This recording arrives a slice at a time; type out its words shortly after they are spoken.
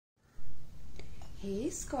Hey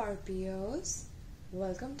Scorpios,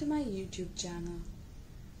 welcome to my YouTube channel,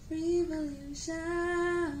 VriEvolution.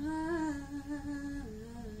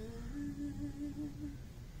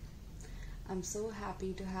 I'm so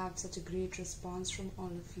happy to have such a great response from all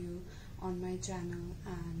of you on my channel,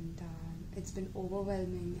 and it's been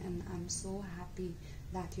overwhelming, and I'm so happy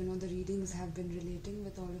that the readings have been relating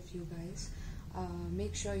with all of you guys.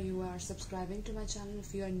 Make sure you are subscribing to my channel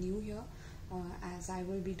if you are new here, as I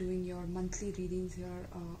will be doing your monthly readings here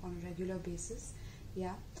on a regular basis.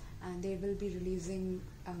 Yeah, and they will be releasing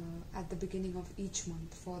at the beginning of each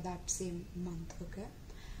month for that same month. Okay,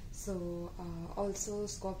 so also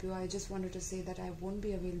Scorpio, I just wanted to say that I won't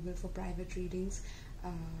be available for private readings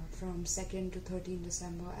from 2nd to 13th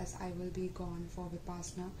December, as I will be gone for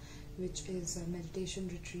Vipassana, which is a meditation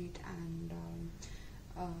retreat, and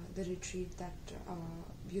the retreat that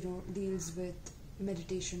deals with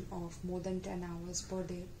meditation of more than 10 hours per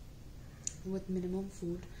day with minimum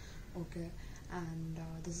food. Okay, and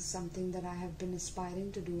this is something that I have been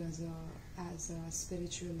aspiring to do as a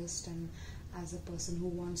spiritualist and as a person who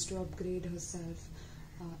wants to upgrade herself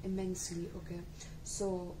immensely. Okay,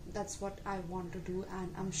 so that's what I want to do,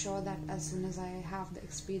 and I'm sure that as soon as I have the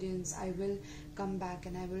experience, I will come back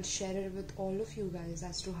and I will share it with all of you guys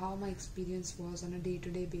as to how my experience was on a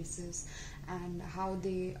day-to-day basis, and how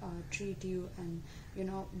they treat you, and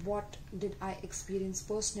what did I experience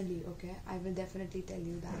personally. Okay, I will definitely tell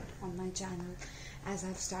you that on my channel, as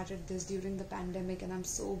I've started this during the pandemic, and I'm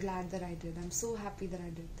so glad that I did. I'm so happy that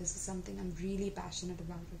I did. This is something I'm really passionate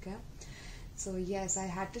about. Okay, so yes, I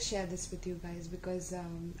had to share this with you guys because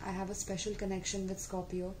I have a special connection with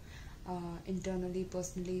Scorpio, internally,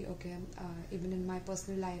 personally. Okay, even in my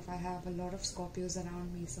personal life, I have a lot of Scorpios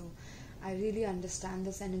around me, so I really understand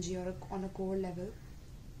this energy on a core level.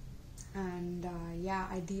 And yeah,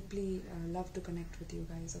 I deeply love to connect with you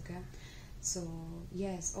guys. Okay, so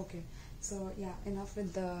yes, okay, so yeah, enough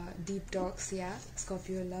with the deep talks. Yeah,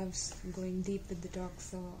 Scorpio loves going deep with the talks,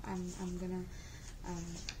 so I'm gonna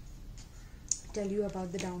tell you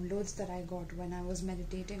about the downloads that I got when I was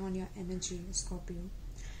meditating on your energy, Scorpio.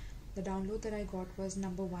 The download that I got was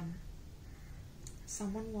number 1.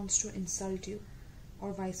 Someone wants to insult you,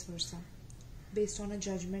 or vice versa, based on a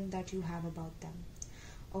judgment that you have about them.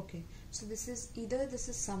 Okay, so this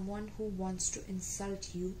is someone who wants to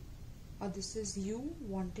insult you, or this is you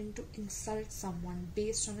wanting to insult someone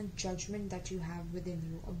based on a judgment that you have within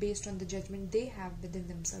you, or based on the judgment they have within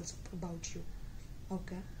themselves about you.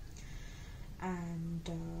 Okay, and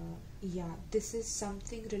yeah, this is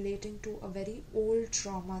something relating to a very old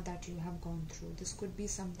trauma that you have gone through. This could be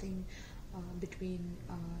something between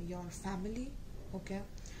your family. Okay,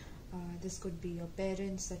 this could be your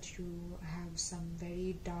parents, that you have some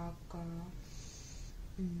very dark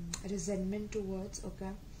resentment towards.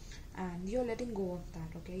 Okay, and you're letting go of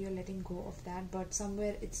that. Okay, you're letting go of that, but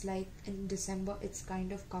somewhere it's like in December it's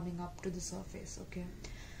kind of coming up to the surface. Okay,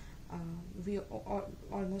 we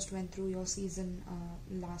almost went through your season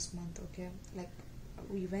last month. Okay, like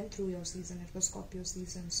we went through your season. It was Scorpio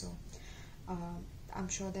season, so I'm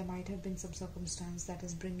sure there might have been some circumstance that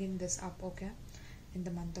is bringing this up. Okay, in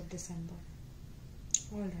the month of December.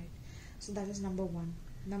 Alright, so that is number 1.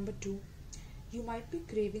 Number 2, you might be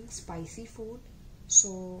craving spicy food,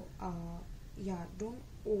 so yeah, don't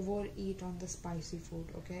overeat on the spicy food.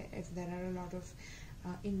 Okay, if there are a lot of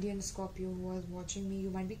Indian Scorpio who are watching me, you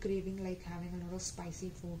might be craving like having a lot of spicy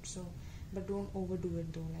food, so but don't overdo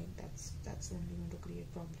it though, like that's only going to create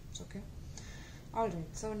problems. Okay,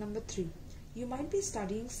 alright, so number 3, you might be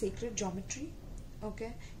studying sacred geometry.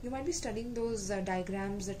 Okay, you might be studying those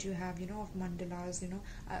diagrams that you have, of mandalas.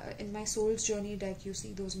 In my soul's journey deck, you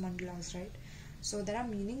see those mandalas, right? So there are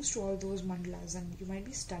meanings to all those mandalas, and you might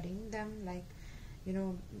be studying them, like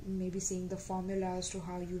maybe seeing the formulas to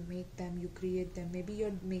how you make them, you create them. Maybe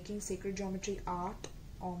you're making sacred geometry art,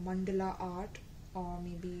 or mandala art, or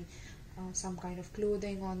maybe some kind of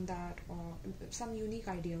clothing on that, or some unique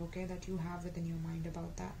idea, okay, that you have within your mind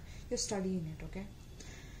about that. You're studying it. Okay,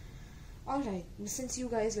 alright, since you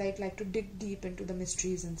guys like to dig deep into the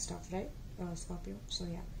mysteries and stuff, right, Scorpio? So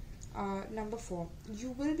yeah, number 4,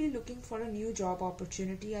 you will be looking for a new job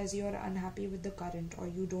opportunity, as you are unhappy with the current, or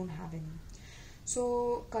you don't have any.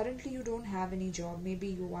 So currently you don't have any job. Maybe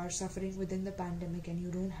you are suffering within the pandemic and you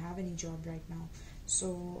don't have any job right now,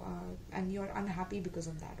 so and you're unhappy because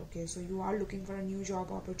of that. Okay, so you are looking for a new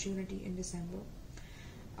job opportunity in December.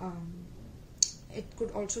 It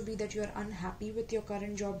could also be that you are unhappy with your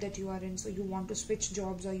current job that you are in, so you want to switch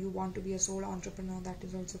jobs, or you want to be a sole entrepreneur. That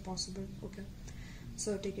is also possible. Okay,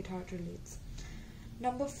 so take it how it relates.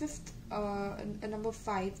 Number 5,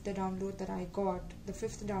 the download that I got, the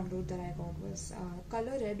fifth download that I got was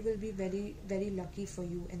color red will be very, very lucky for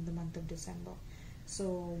you in the month of December.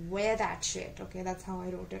 So wear that shit, okay? That's how I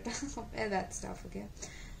wrote it. Wear that stuff, okay?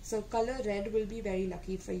 So color red will be very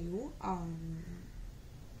lucky for you.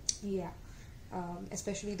 Yeah.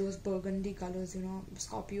 Especially those burgundy colors, you know,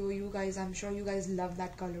 Scorpio, you guys, I'm sure you guys love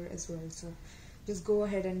that color as well. So just go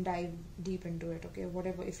ahead and dive deep into it, okay?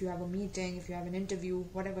 Whatever, if you have a meeting, if you have an interview,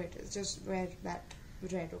 whatever it is, just wear that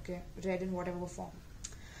red, okay? Red in whatever form.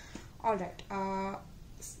 Alright,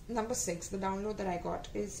 number 6, the download that I got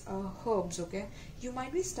is herbs, okay? You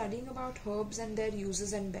might be studying about herbs and their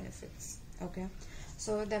uses and benefits, okay?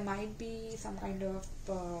 So there might be some kind of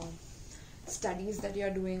studies that you're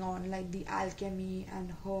doing on like the alchemy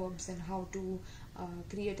and herbs and how to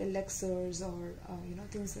create elixirs or you know,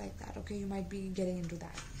 things like that, okay? You might be getting into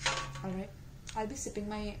that. Alright, I'll be sipping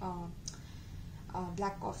my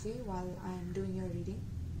black coffee while I'm doing your reading.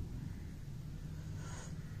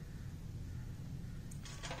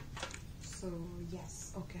 So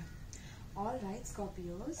yes, okay. Alright,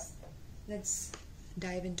 Scorpios, let's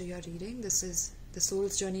dive into your reading. This is the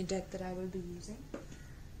Soul's Journey deck that I will be using.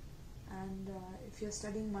 And if you're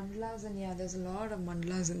studying mandalas, then yeah, there's a lot of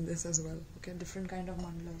mandalas in this as well. Okay, different kind of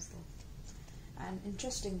mandalas though. And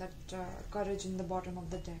interesting that courage in the bottom of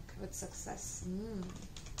the deck with success.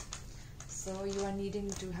 So you are needing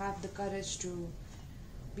to have the courage to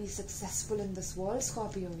be successful in this world,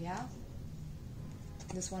 Scorpio, yeah?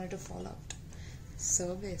 Just wanted to follow up.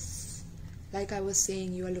 Service. Like I was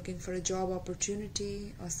saying, you are looking for a job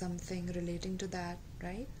opportunity or something relating to that,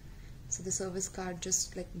 right? So the service card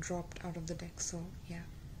just like dropped out of the deck. So yeah,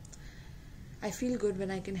 I feel good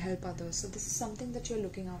when I can help others. So this is something that you're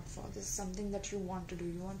looking out for. This is something that you want to do.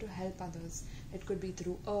 You want to help others. It could be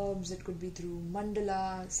through herbs, it could be through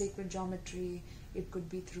mandala, sacred geometry, it could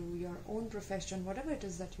be through your own profession, whatever it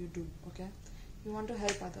is that you do, okay? You want to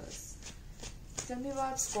help others. Tell me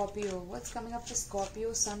about Scorpio. What's coming up for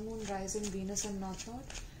Scorpio? Sun, Moon, Rising, Venus and North Node.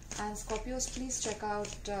 And Scorpios, please check out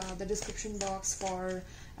the description box for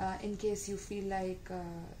in case you feel like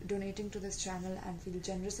donating to this channel and feel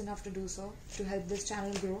generous enough to do so to help this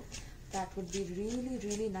channel grow. That would be really,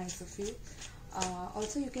 really nice of you.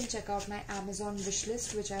 Also, you can check out my Amazon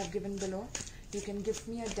wishlist, which I have given below. You can gift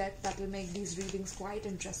me a deck that will make these readings quite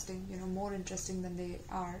interesting, you know, more interesting than they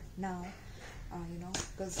are now. You know,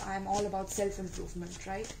 because I'm all about self-improvement,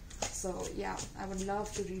 right? So yeah, I would love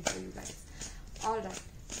to read for you guys. Alright,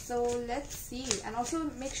 so let's see. And also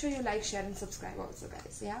make sure you like, share and subscribe also,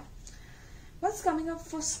 guys, yeah? What's coming up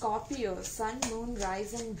for Scorpio? Sun, Moon,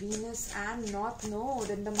 Rising, Venus and North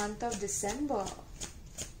Node in the month of December.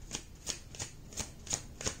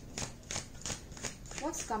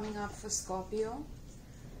 What's coming up for Scorpio?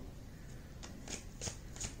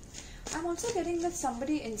 I'm also getting that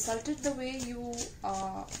somebody insulted the way you,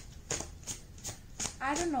 I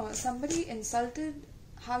don't know, somebody insulted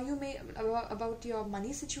how you may, about your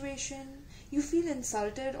money situation. You feel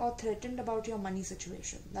insulted or threatened about your money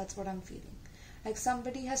situation. That's what I'm feeling. Like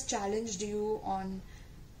somebody has challenged you on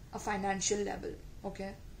a financial level,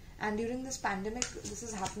 okay? And during this pandemic, this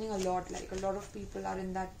is happening a lot. Like a lot of people are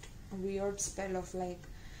in that weird spell of like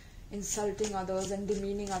insulting others and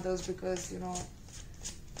demeaning others because, you know,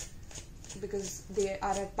 because they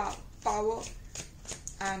are at power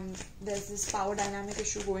and there's this power dynamic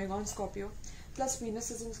issue going on, Scorpio. Plus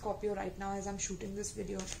Venus is in Scorpio right now as I'm shooting this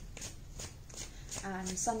video, and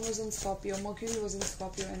Sun was in Scorpio, Mercury was in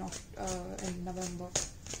Scorpio in November.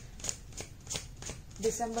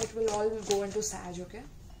 December it will all go into Sag, okay?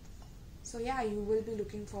 So yeah, you will be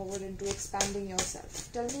looking forward into expanding yourself.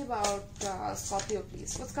 Tell me about Scorpio,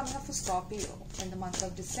 please. What's coming up for Scorpio in the month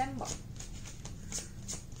of December?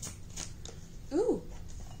 Ooh,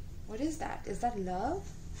 what is that? Is that love?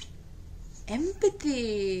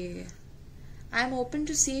 Empathy. I'm open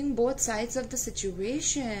to seeing both sides of the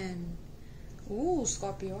situation. Ooh,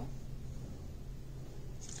 Scorpio.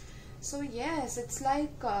 So yes, it's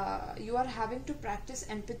like you are having to practice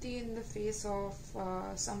empathy in the face of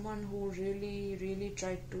someone who really, really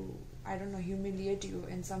tried to, I don't know, humiliate you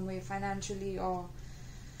in some way, financially or...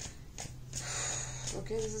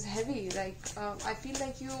 Okay, this is heavy. Like, I feel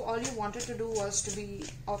like all you wanted to do was to be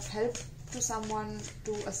of help to someone,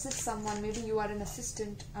 to assist someone. Maybe you are an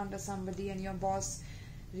assistant under somebody and your boss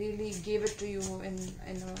really gave it to you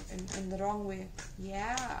in the wrong way.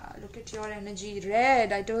 Yeah, look at your energy.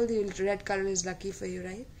 Red, I told you red color is lucky for you,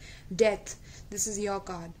 right? Death, this is your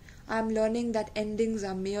card. I'm learning that endings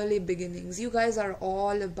are merely beginnings. You guys are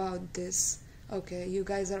all about this, okay? You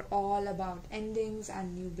guys are all about endings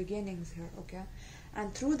and new beginnings here, okay?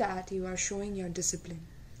 and through that you are showing your discipline.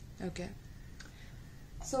 Okay,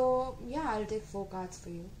 so yeah, I'll take 4 cards for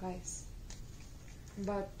you guys,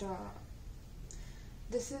 but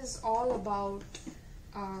this is all about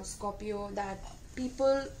Scorpio, that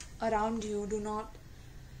people around you do not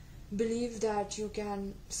believe that you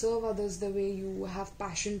can serve others the way you have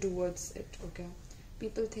passion towards it. Okay,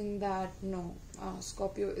 people think that no,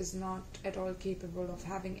 Scorpio is not at all capable of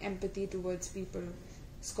having empathy towards people.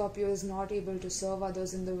 Scorpio is not able to serve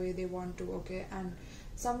others in the way they want to. Okay, and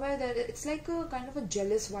somewhere that it's like a kind of a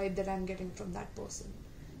jealous vibe that I'm getting from that person,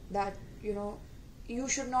 that you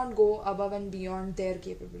should not go above and beyond their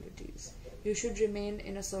capabilities. You should remain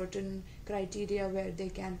in a certain criteria where they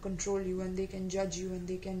can control you and they can judge you and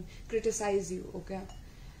they can criticize you. Okay,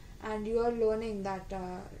 and you are learning that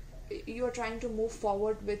you are trying to move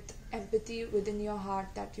forward with empathy within your heart,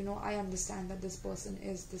 that I understand that this person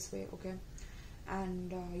is this way. Okay,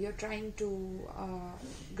 and you're trying to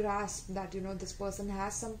grasp that this person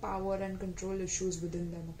has some power and control issues within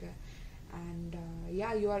them. Okay, and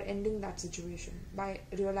yeah, you are ending that situation by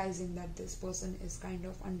realizing that this person is kind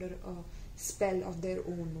of under a spell of their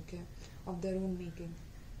own. Okay, of their own making,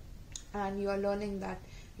 and you are learning that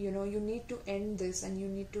you need to end this, and you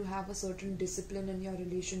need to have a certain discipline in your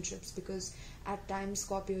relationships, because at times,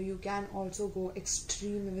 Scorpio, you can also go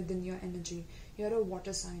extreme within your energy. You're a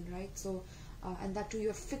water sign, right? So and that too,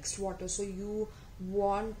 you're fixed water, so you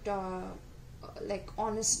want like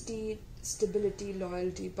honesty, stability,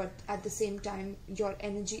 loyalty, but at the same time your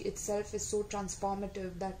energy itself is so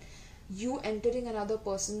transformative that you entering another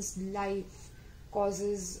person's life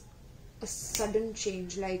causes a sudden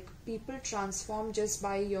change. Like, people transform just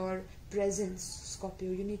by your presence,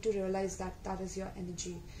 Scorpio. You need to realize that that is your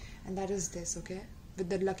energy, and that is this. Okay, with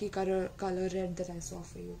the lucky color red that I saw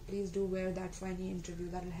for you, please do wear that for any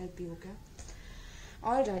interview. That will help you. Okay,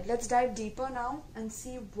 alright, let's dive deeper now and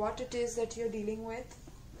see what it is that you're dealing with.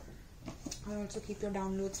 I'll also keep your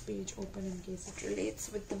downloads page open in case it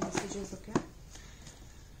relates with the messages. Okay,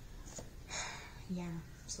 yeah,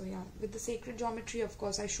 so yeah, with the sacred geometry, of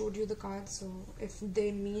course, I showed you the cards, so if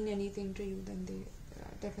they mean anything to you, then they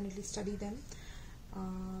definitely study them.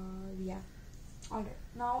 Yeah, alright,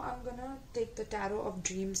 now I'm gonna take the Tarot of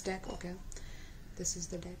Dreams deck. Okay, this is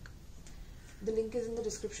the deck. The link is in the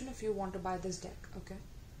description if you want to buy this deck. Okay,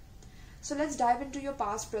 so let's dive into your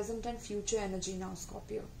past, present and future energy now,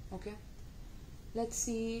 Scorpio. Okay, let's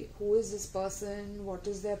see who is this person, what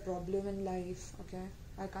is their problem in life. Okay,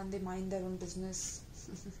 why can't they mind their own business?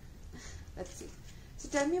 Let's see. So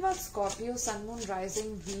tell me about Scorpio, Sun, Moon,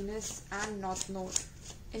 Rising, Venus and North Node.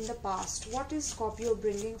 In the past, what is Scorpio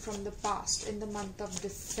bringing from the past in the month of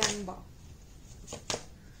December?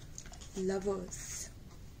 Lovers.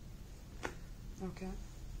 Okay.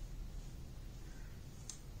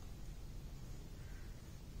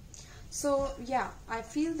 So yeah, I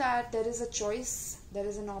feel that there is a choice, there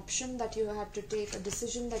is an option that you have to take, a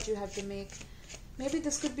decision that you have to make. Maybe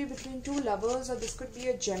this could be between 2 lovers, or this could be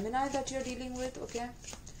a Gemini that you're dealing with. Okay,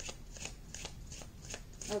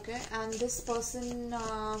 okay, and this person,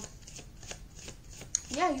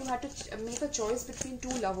 yeah, you had to make a choice between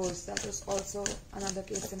 2 lovers. That was also another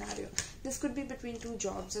case scenario. This could be between 2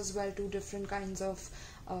 jobs as well, 2 different kinds of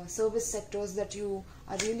service sectors that you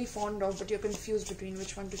are really fond of, but you're confused between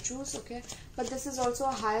which one to choose. Okay, but this is also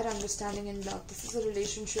a higher understanding in love. This is a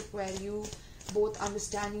relationship where you both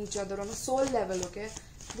understand each other on a soul level. Okay,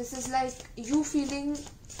 this is like you feeling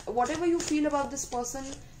whatever you feel about this person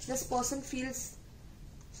feels,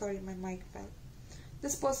 sorry, my mic fell,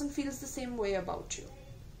 this person feels the same way about you.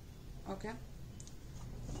 Okay,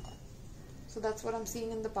 so that's what I'm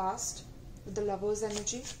seeing in the past with the Lovers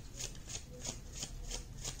energy.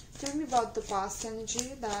 Tell me about the past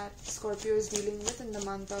energy that Scorpio is dealing with in the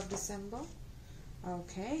month of December.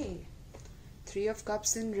 Okay, 3 of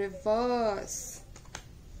Cups in reverse.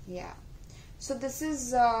 Yeah, so this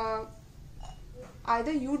is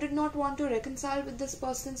either you did not want to reconcile with this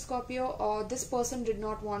person, Scorpio, or this person did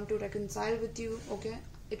not want to reconcile with you. Okay,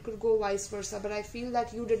 it could go vice versa, but I feel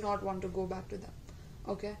that you did not want to go back to them.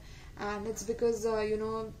 Okay, and it's because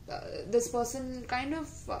this person kind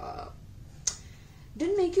of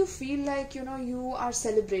didn't make you feel like you are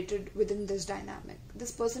celebrated within this dynamic. This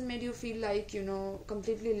person made you feel like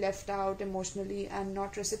completely left out emotionally and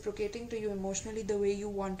not reciprocating to you emotionally the way you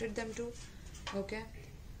wanted them to. Okay,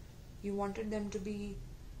 you wanted them to be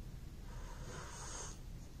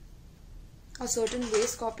a certain way,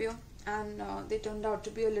 Scorpio, and they turned out to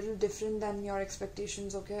be a little different than your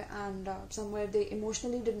expectations. Okay, and somewhere they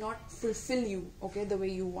emotionally did not fulfill you, okay, the way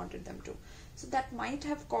you wanted them to. So that might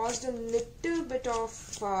have caused a little bit of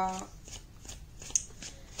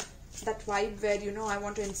that vibe where, you know, I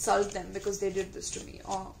want to insult them because they did this to me,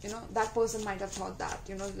 or, you know, that person might have thought that,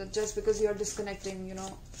 you know, that just because you're disconnecting, you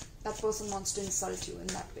know, that person wants to insult you in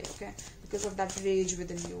that way, okay, because of that rage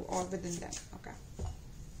within you or within them, okay.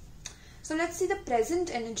 So let's see the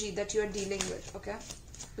present energy that you're dealing with, okay,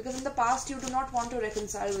 because in the past you do not want to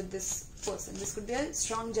reconcile with this person. This could be a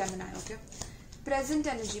strong Gemini, okay. Present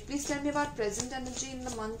energy, please tell me about present energy in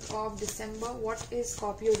the month of December. What is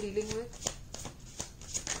Scorpio dealing with?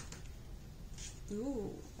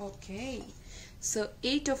 Ooh, okay, so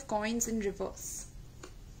 8 of coins in reverse.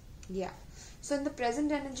 Yeah, so in the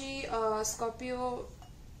present energy, Scorpio,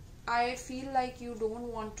 I feel like you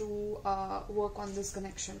don't want to work on this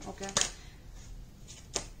connection, okay.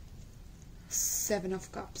 7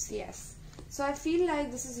 of Cups, yes. So I feel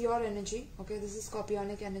like this is your energy, okay. This is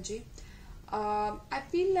Scorpionic energy. I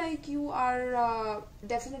feel like you are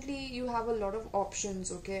definitely, you have a lot of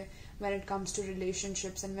options, okay, when it comes to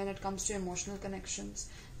relationships and when it comes to emotional connections.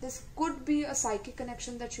 This could be a psychic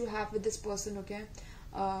connection that you have with this person, okay,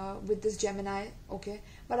 with this Gemini, okay.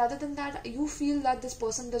 But other than that, you feel that this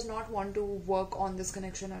person does not want to work on this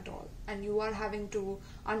connection at all, and you are having to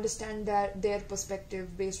understand their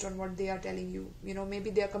perspective based on what they are telling you. You know, maybe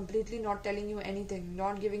they are completely not telling you anything,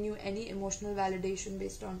 not giving you any emotional validation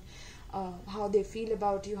based on how they feel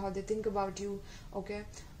about you, how they think about you, okay.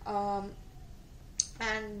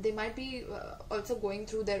 And they might be also going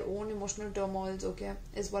through their own emotional turmoils, okay,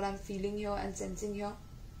 is what I'm feeling here and sensing here.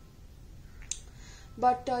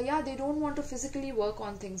 But yeah, they don't want to physically work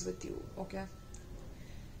on things with you, okay.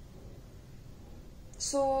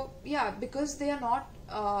 So yeah, because they are not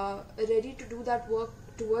ready to do that work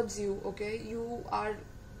towards you, okay, you are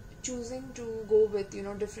choosing to go with, you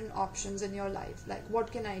know, different options in your life, like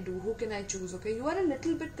what can I do, who can I choose, okay. You are a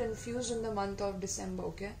little bit confused in the month of December,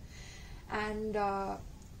 okay, and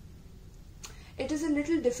it is a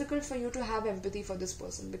little difficult for you to have empathy for this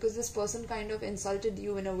person, because this person kind of insulted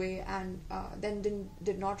you in a way, and then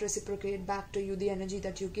did not reciprocate back to you the energy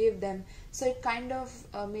that you gave them. So it kind of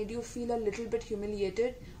made you feel a little bit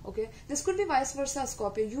humiliated, okay. This could be vice versa,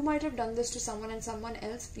 Scorpio. You might have done this to someone and someone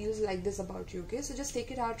else feels like this about you, okay. So just take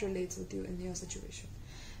it how it relates with you in your situation.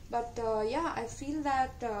 But yeah, I feel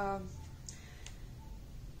that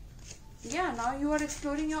yeah, now you are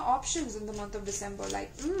exploring your options in the month of December,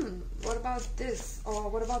 like what about this, or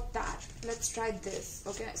what about that, let's try this,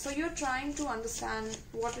 okay. So you're trying to understand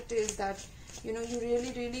what it is that, you know, you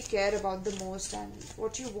really care about the most, and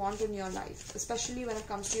what you want in your life, especially when it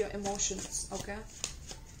comes to your emotions, okay.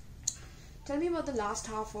 Tell me about the last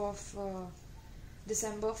half of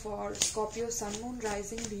December for Scorpio, Sun, Moon,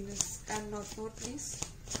 Rising, Venus and North Node, please.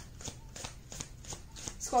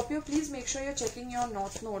 Scorpio, please make sure you're checking your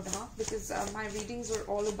North Node, because my readings were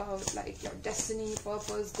all about like your destiny,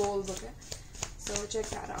 purpose, goals, okay. So check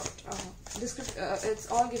that out. It's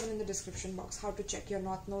all given in the description box, how to check your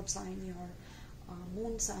North Node sign, your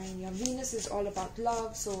moon sign. Your Venus is all about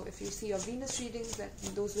love, so if you see your Venus readings, that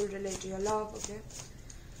those will relate to your love, okay.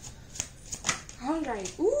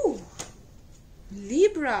 Alright, ooh,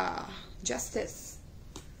 Libra, Justice.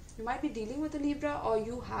 You might be dealing with a Libra, or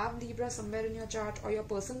you have Libra somewhere in your chart, or your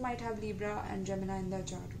person might have Libra and Gemini in their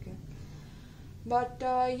chart, okay. But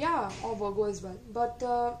yeah, or Virgo as well.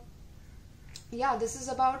 But yeah, this is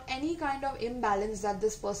about any kind of imbalance that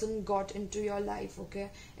this person got into your life,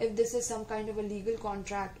 okay. If this is some kind of a legal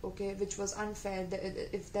contract, okay, which was unfair,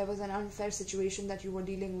 if there was an unfair situation that you were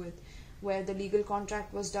dealing with, where the legal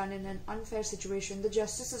contract was done in an unfair situation, the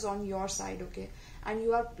justice is on your side, okay. And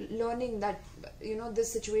you are learning that, you know,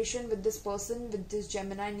 this situation with this person, with this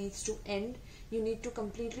Gemini, needs to end. You need to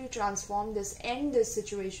completely transform this, end this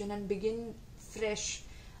situation, and begin fresh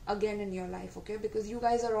again in your life, okay. Because you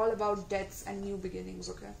guys are all about deaths and new beginnings,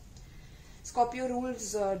 okay. Scorpio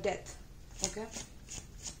rules death, okay.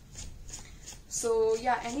 So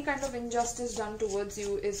yeah, any kind of injustice done towards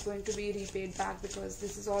you is going to be repaid back, because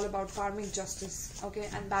this is all about karmic justice, okay,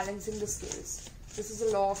 and balancing the scales. This is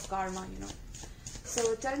a law of karma, you know.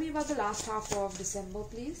 So tell me about the last half of December,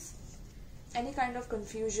 please. Any kind of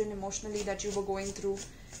confusion emotionally that you were going through,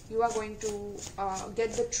 you are going to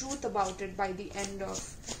get the truth about it by the end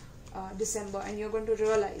of December, and you're going to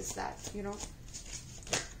realize that, you know,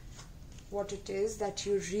 what it is that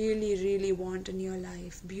you really want in your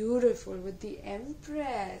life. Beautiful, with the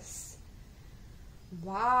Empress.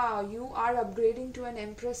 Wow, you are upgrading to an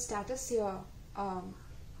Empress status here,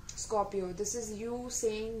 Scorpio. This is you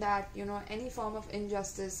saying that, you know, any form of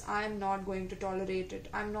injustice, I am not going to tolerate it.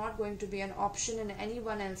 I'm not going to be an option in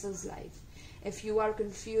anyone else's life. If you are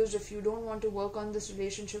confused, if you don't want to work on this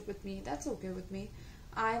relationship with me, that's okay with me.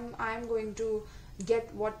 I'm going to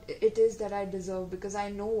get what it is that I deserve, because I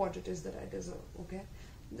know what it is that I deserve. Okay,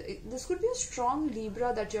 this could be a strong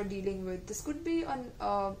Libra that you're dealing with. This could be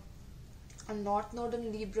a North Node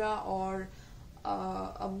in Libra, or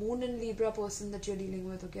a Moon in Libra person that you're dealing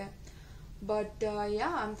with. Okay, but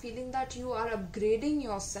yeah, I'm feeling that you are upgrading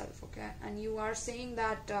yourself. Okay, and you are saying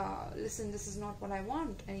that listen, this is not what I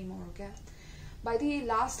want anymore. Okay, by the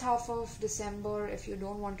last half of December, if you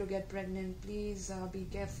don't want to get pregnant, please be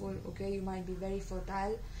careful. Okay, you might be very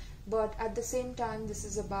fertile, but at the same time, this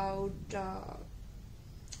is about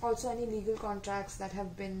also any legal contracts that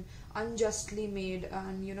have been unjustly made,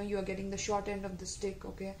 and you are getting the short end of the stick.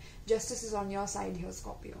 Okay, justice is on your side here,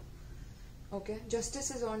 Scorpio. Okay, justice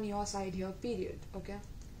is on your side here, period. Okay,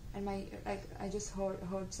 and I just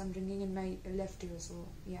heard some ringing in my left ear, so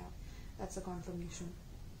yeah, that's a confirmation.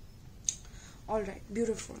 All right,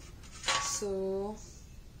 beautiful. So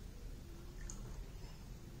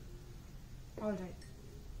all right,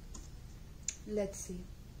 let's see.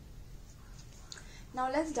 Now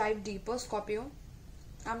let's dive deeper, Scorpio.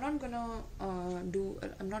 I'm not gonna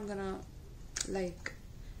like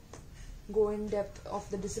go in depth of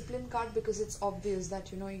the discipline card, because it's obvious that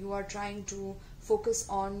you are trying to focus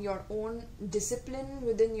on your own discipline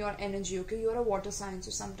within your energy. Okay, you're a water sign, so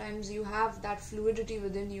sometimes you have that fluidity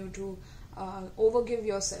within you to overgive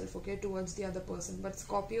yourself, okay, towards the other person. But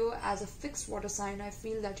Scorpio, as a fixed water sign, I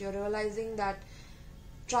feel that you're realizing that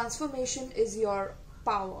transformation is your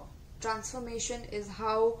power. Transformation is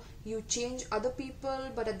how you change other people,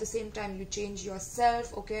 but at the same time you change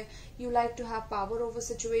yourself. Okay, you like to have power over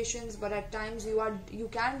situations, but at times you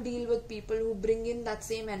can deal with people who bring in that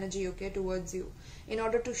same energy, okay, towards you, in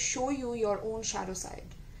order to show you your own shadow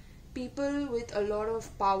side. People with a lot of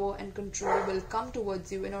power and control will come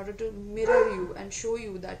towards you in order to mirror you and show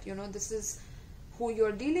you that this is who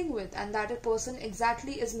you're dealing with, and that a person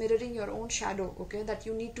exactly is mirroring your own shadow, okay, that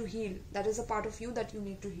you need to heal. That is a part of you that you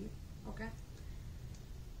need to heal. Okay,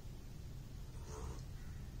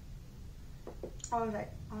 all right,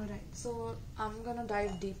 so I'm gonna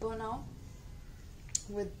dive deeper now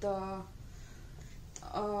with the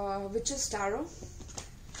Witch's Tarot.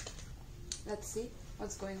 Let's see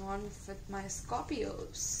what's going on with my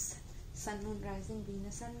Scorpios, Sun, Moon, Rising,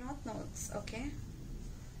 Venus and North Nodes. Okay,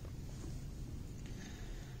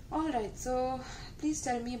 all right, so please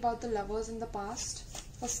tell me about the lovers in the past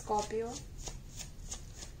for Scorpio.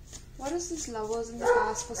 What is this lovers in the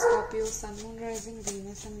past for Scorpio, Sun, Moon, Rising,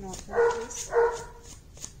 Venus and North Node, please?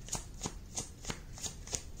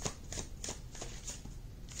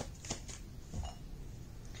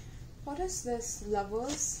 What is this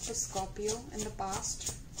lovers for Scorpio in the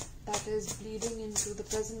past that is bleeding into the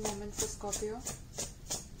present moment for Scorpio?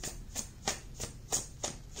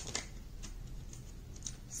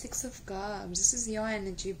 Six of Cups. This is your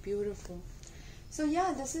energy. Beautiful. So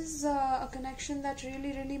yeah, this is a connection that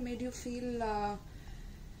really made you feel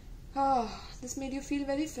this made you feel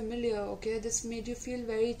very familiar. Okay, this made you feel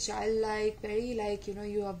very childlike, very like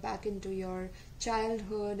you are back into your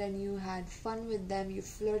childhood, and you had fun with them, you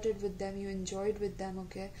flirted with them, you enjoyed with them.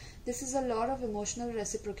 Okay, this is a lot of emotional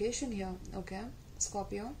reciprocation here. Okay,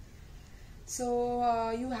 Scorpio.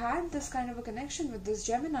 So you had this kind of a connection with this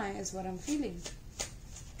Gemini is what I'm feeling.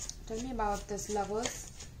 Tell me about this, lovers.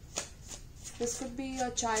 This could be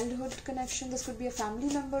a childhood connection. This could be a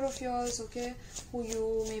family member of yours, okay, who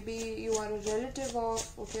you are a relative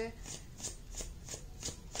of, okay.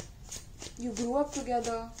 You grew up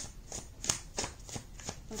together,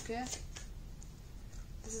 okay.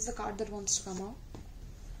 This is the card that wants to come out.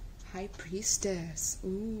 High Priestess.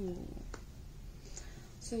 Ooh.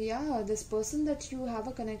 So yeah, this person that you have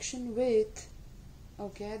a connection with,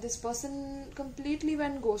 okay, this person completely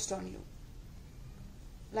went ghost on you.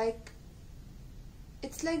 Like,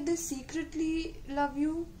 it's like they secretly love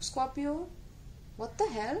you, Scorpio. What the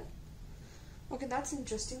hell? Okay, that's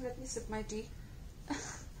interesting. Let me sip my tea.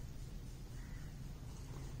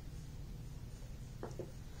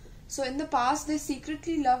 So in the past, they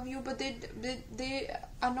secretly love you, but they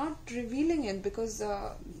are not revealing it, because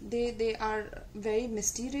they are very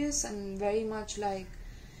mysterious and very much like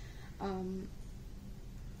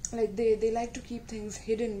they like to keep things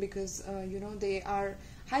hidden, because they are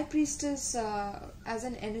High Priestess as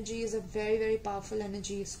an energy is a very powerful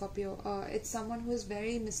energy, Scorpio. It's someone who is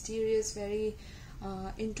very mysterious, very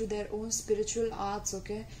into their own spiritual arts,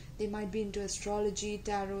 okay. They might be into astrology,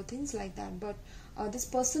 tarot, things like that, but this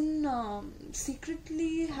person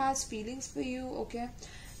secretly has feelings for you, okay,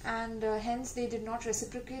 and hence they did not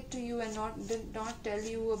reciprocate to you and did not tell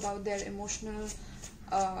you about their emotional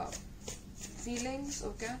feelings,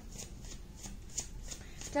 okay.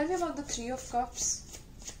 Tell me about the Three of Cups.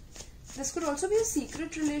 This could also be a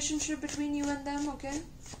secret relationship between you and them, okay?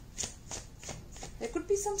 There could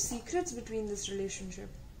be some secrets between this relationship.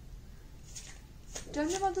 Tell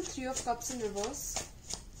me about the Three of Cups in reverse.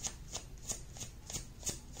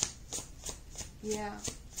 Yeah.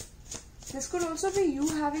 This could also be you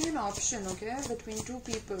having an option, okay, between two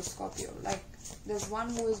people, Scorpio. Like, there's one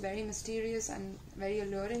who is very mysterious and very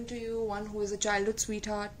alluring to you, one who is a childhood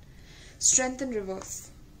sweetheart. Strength in reverse.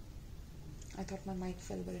 I thought my mic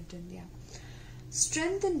fell, but it didn't, yeah.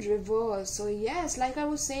 Strength in reverse. So yes, like I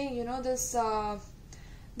was saying, you know, this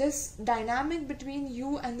dynamic between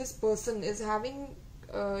you and this person is having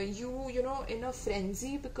you know, in a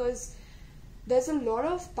frenzy, because there's a lot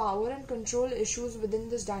of power and control issues within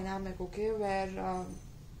this dynamic, okay, where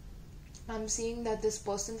I'm seeing that this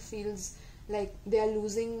person feels like they are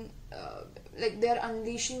losing, like they're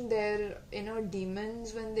unleashing their inner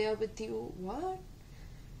demons when they are with you. What?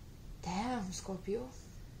 Damn, Scorpio.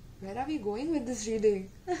 Where are we going with this reading?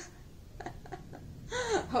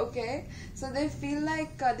 Okay, so they feel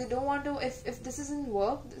like they don't want to, if this isn't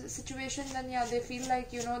work situation, then yeah, they feel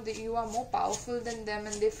like, you know, you are more powerful than them,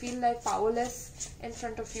 and they feel like powerless in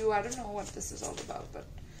front of you. I don't know what this is all about, but,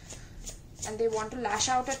 and they want to lash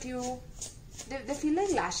out at you. They feel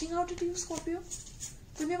like lashing out at you, Scorpio.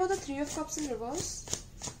 Tell me about the Three of Cups in reverse.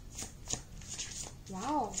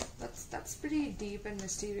 Wow, that's pretty deep and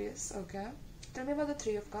mysterious. Okay, tell me about the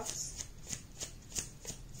Three of Cups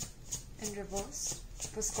in reverse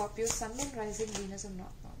for Scorpio, Sun, Moon, Rising, Venus, and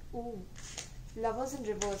North Node. Ooh, Lovers in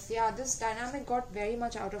reverse. Yeah, this dynamic got very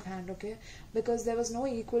much out of hand. Okay, because there was no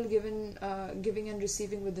equal giving and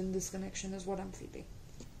receiving within this connection, is what I'm feeling.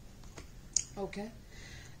 Okay,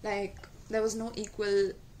 like there was no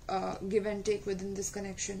equal give and take within this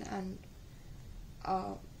connection, and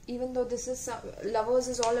even though this is lovers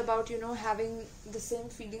is all about, you know, having the same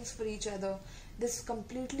feelings for each other, this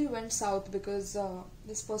completely went south because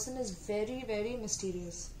this person is very, very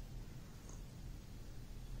mysterious,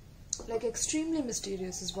 like extremely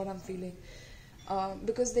mysterious is what I'm feeling,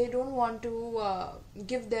 because they don't want to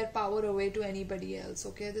give their power away to anybody else.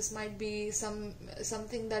 Okay, this might be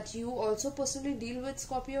something that you also personally deal with,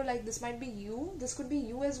 Scorpio. Like, this might be you, this could be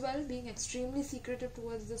you as well, being extremely secretive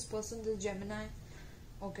towards this person, this Gemini.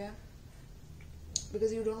 Okay,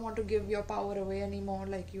 because you don't want to give your power away anymore,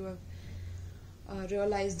 like you have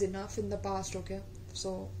realized enough in the past. Okay,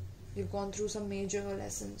 so you've gone through some major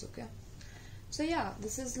lessons. Okay, so yeah,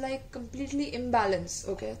 this is like completely imbalance.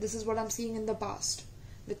 Okay, this is what I'm seeing in the past,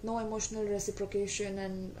 with no emotional reciprocation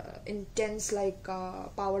and intense like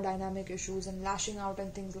power dynamic issues and lashing out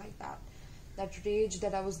and things like that. That rage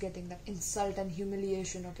that I was getting, that insult and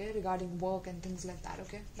humiliation, okay, regarding work and things like that.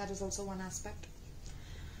 Okay, that is also one aspect.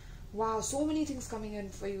 Wow, so many things coming in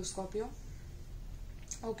for you, Scorpio.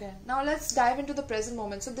 Okay, now let's dive into the present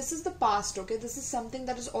moment. So this is the past, okay? This is something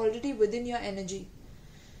that is already within your energy.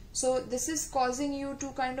 So this is causing you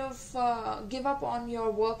to kind of give up on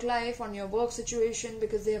your work life, on your work situation,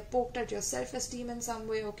 because they have poked at your self-esteem in some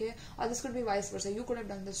way, okay? Or this could be vice versa. You could have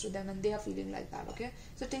done this to them and they are feeling like that, okay?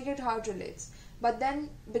 So take it how it relates. But then,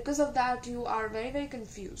 because of that, you are very, very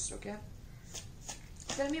confused, okay?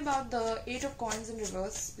 Tell me about the Eight of Coins in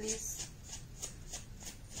reverse, please.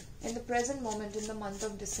 In the present moment, in the month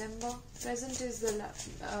of December. Present is the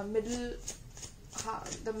middle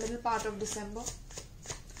part of December.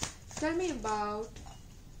 Tell me about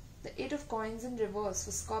the Eight of Coins in reverse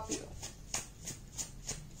for Scorpio.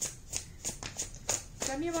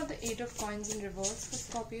 Tell me about the Eight of Coins in reverse for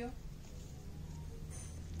Scorpio.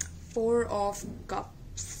 Four of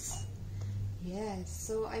Cups. Yes,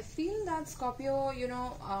 so I feel that Scorpio, you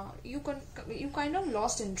know, you kind of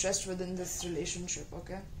lost interest within this relationship,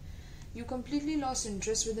 okay? You completely lost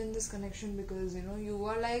interest within this connection because, you know, you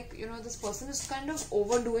are like, you know, this person is kind of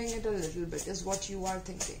overdoing it a little bit is what you are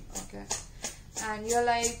thinking, okay? And you're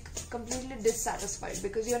like completely dissatisfied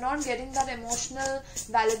because you're not getting that emotional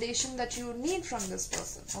validation that you need from this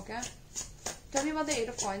person, okay? Tell me about the Eight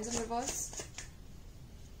of Coins in reverse.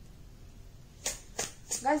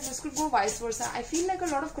 Guys, this could go vice versa. I feel like a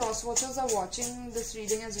lot of cross-watchers are watching this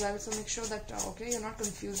reading as well, so make sure that, okay, you're not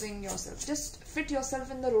confusing yourself. Just fit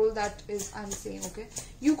yourself in the role that is, I'm saying, okay?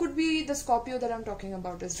 You could be the Scorpio that I'm talking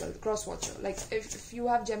about as well, cross-watcher. Like, if you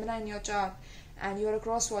have Gemini in your chart and you're a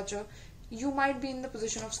cross-watcher, you might be in the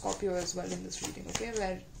position of Scorpio as well in this reading, okay?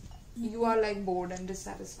 Where you are like bored and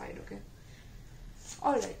dissatisfied, okay?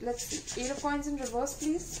 Alright, let's see. Eight of Coins in reverse,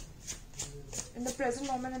 please. In the present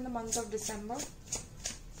moment, in the month of December.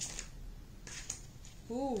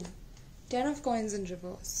 Ooh, Ten of Coins in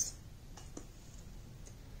reverse.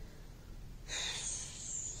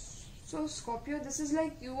 So Scorpio, this is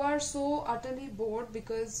like you are so utterly bored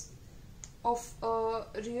because of a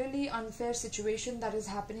really unfair situation that is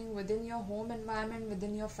happening within your home environment,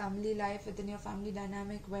 within your family life, within your family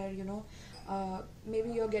dynamic, where maybe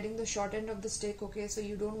you're getting the short end of the stick, okay, so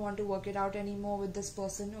you don't want to work it out anymore with this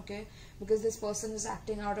person, okay, because this person is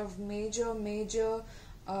acting out of major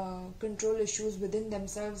control issues within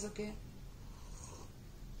themselves, okay.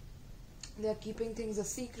 They're keeping things a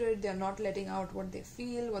secret, they're not letting out what they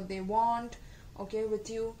feel, what they want, okay, with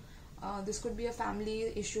you. This could be a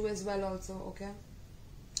family issue as well also, okay.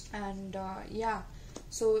 And yeah,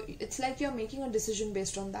 so it's like you're making a decision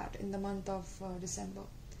based on that in the month of December.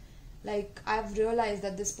 Like, I've realized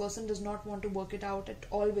that this person does not want to work it out at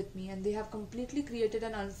all with me, and they have completely created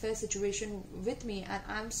an unfair situation with me, and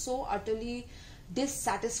I'm so utterly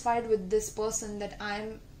dissatisfied with this person that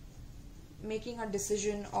I'm making a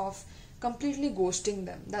decision of completely ghosting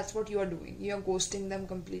them. That's what you are doing. You're ghosting them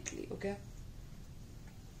completely, okay.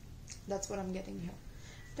 That's what I'm getting here.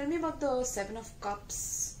 Tell me about the Seven of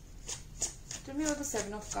Cups. Tell me about the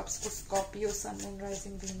Seven of Cups for Scorpio, Sun, Moon,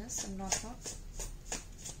 Rising, Venus, and North Node.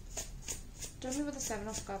 Tell me about the Seven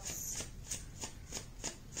of Cups.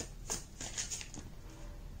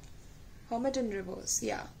 Hermit in reverse.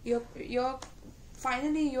 Yeah, you're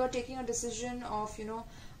finally you are taking a decision of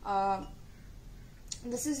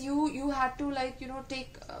this is you had to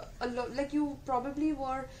take like you probably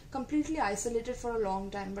were completely isolated for a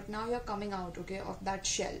long time, but now you're coming out, okay, of that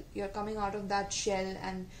shell. You're coming out of that shell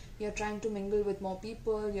and you're trying to mingle with more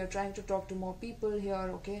people, you're trying to talk to more people here,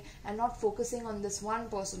 okay, and not focusing on this one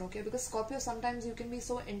person, okay, because Scorpio, sometimes you can be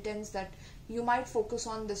so intense that you might focus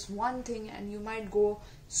on this one thing and you might go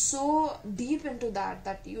so deep into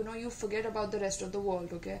that you forget about the rest of the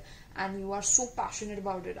world, okay, and you are so passionate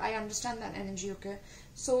about it. I understand that energy, okay.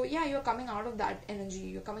 So yeah, you're coming out of that energy,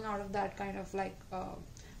 you're coming out of that kind of like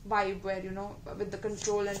vibe where with the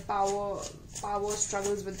control and power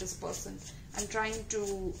struggles with this person, and trying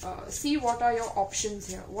to see what are your options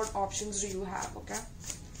here, what options do you have, okay,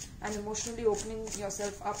 and emotionally opening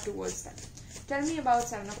yourself up towards them. Tell me about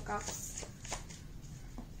Seven of Cups.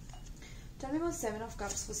 Tell me about Seven of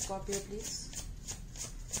Cups for Scorpio, please.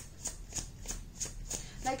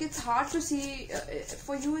 Like, it's hard to see,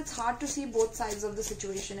 for you it's hard to see both sides of the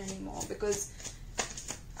situation anymore, because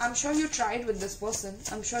I'm sure you tried with this person.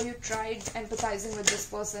 I'm sure you tried empathizing with this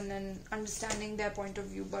person and understanding their point of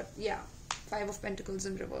view, but yeah, Five of Pentacles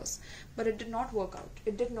in reverse. But it did not work out.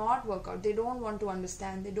 It did not work out. They don't want to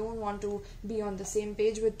understand. They don't want to be on the same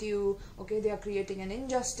page with you, okay. They are creating an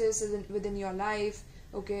injustice within your life,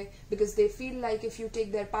 okay, because they feel like if you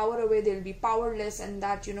take their power away, they'll be powerless, and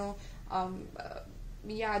that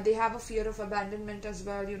yeah, they have a fear of abandonment as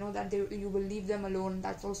well, that you will leave them alone.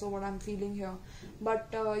 That's also what I'm feeling here. But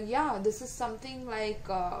yeah, this is something like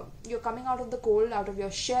you're coming out of the cold, out of your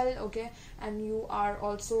shell, okay, and you are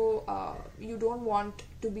also you don't want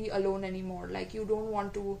to be alone anymore. Like, you don't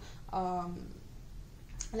want to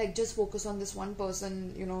like just focus on this one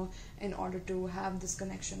person, in order to have this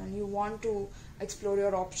connection, and you want to explore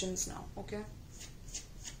your options now, okay.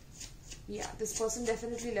 Yeah, this person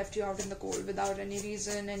definitely left you out in the cold without any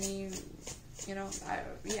reason,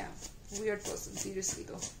 yeah, weird person, seriously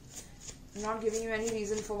though. Not giving you any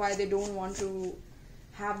reason for why they don't want to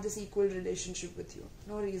have this equal relationship with you.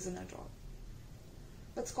 No reason at all.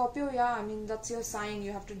 But Scorpio, yeah, I mean, that's your sign.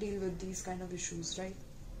 You have to deal with these kind of issues, right?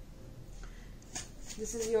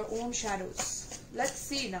 This is your own shadows. Let's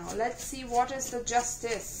see now. Let's see what is the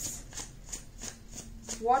justice.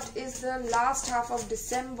 What is the last half of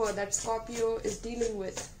December that Scorpio is dealing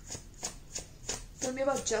with? Tell me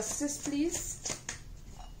about justice, please.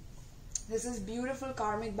 This is beautiful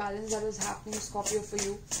karmic balance that is happening, Scorpio, for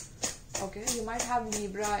you. Okay, you might have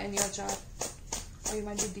Libra in your chart, or you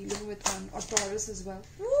might be dealing with one, or Taurus as well.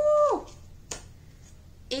 Woo!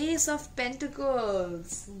 Ace of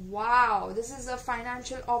Pentacles. Wow, this is a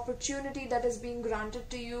financial opportunity that is being granted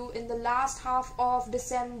to you in the last half of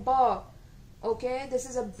December. Okay, this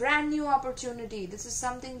is a brand new opportunity. This is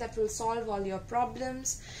something that will solve all your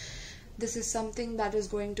problems. This is something that is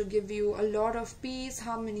going to give you a lot of peace,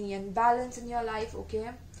 harmony, and balance in your life,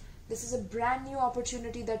 okay? This is a brand new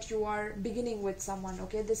opportunity that you are beginning with someone,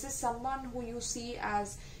 okay? This is someone who you see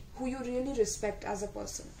as, who you really respect as a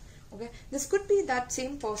person, okay? This could be that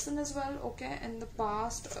same person as well, okay, in the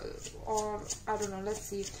past, or I don't know, let's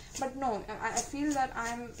see. But no, I feel that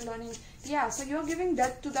I'm learning, yeah, so you're giving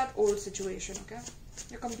death to that old situation, okay?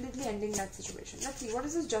 You're completely ending that situation. Let's see, what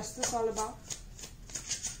is this justice all about?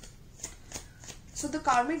 So the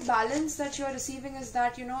karmic balance that you are receiving is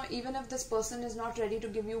that, even if this person is not ready to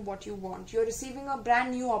give you what you want, you're receiving a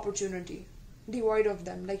brand new opportunity, devoid of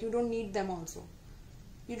them. Like, you don't need them also.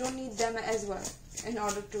 You don't need them as well in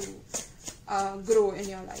order to grow in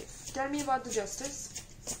your life. Tell me about the Justice.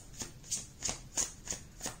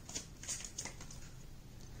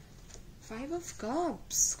 5 of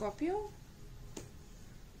Cups, Scorpio.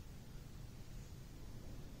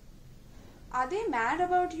 Are they mad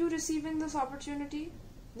about you receiving this opportunity?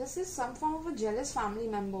 This is some form of a jealous family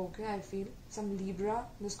member, okay, I feel. Some Libra,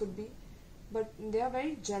 this could be. But they are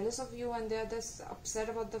very jealous of you and they are just upset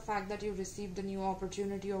about the fact that you received the new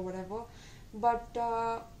opportunity or whatever. But,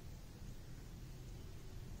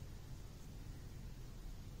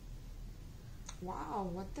 wow,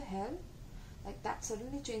 what the hell? Like, that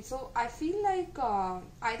suddenly changed. So, I feel like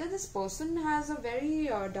either this person has a very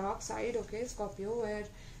dark side, okay, Scorpio, where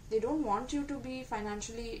they don't want you to be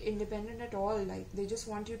financially independent at all. Like, they just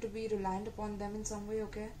want you to be reliant upon them in some way,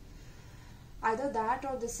 okay? Either that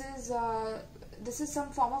or this is some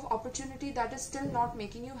form of opportunity that is still not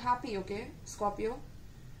making you happy, okay, Scorpio?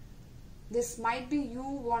 This might be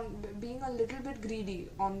you being a little bit greedy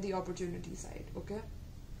on the opportunity side, okay?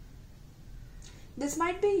 This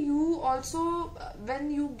might be you also,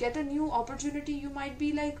 when you get a new opportunity, you might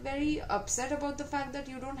be like very upset about the fact that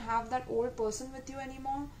you don't have that old person with you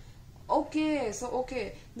anymore. Okay, so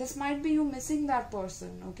okay, this might be you missing that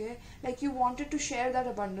person, okay? Like you wanted to share that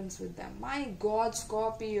abundance with them. My God,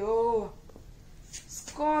 Scorpio.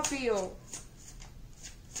 Scorpio.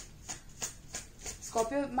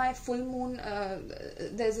 Scorpio, my full moon,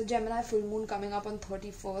 there's a Gemini full moon coming up on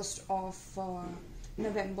 31st of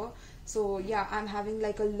November. So yeah, I'm having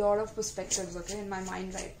like a lot of perspectives, okay, in my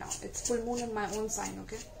mind right now. It's full moon in my own sign,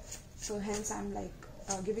 okay? So hence I'm like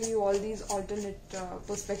giving you all these alternate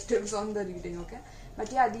perspectives on the reading, okay?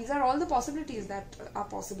 But yeah, these are all the possibilities that are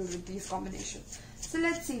possible with these combinations. So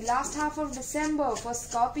let's see, last half of December for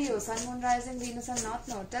Scorpio, Sun, Moon, Rising, Venus and North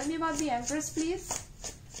Node. Tell me about the Empress, please.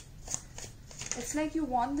 It's like you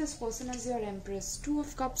want this person as your Empress. 2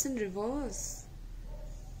 of Cups in reverse.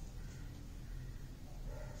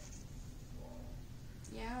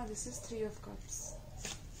 Yeah, this is 3 of Cups.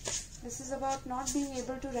 This is about not being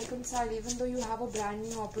able to reconcile even though you have a brand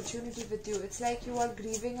new opportunity with you. It's like you are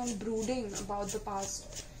grieving and brooding about the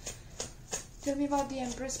past. Tell me about the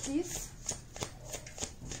Empress, please.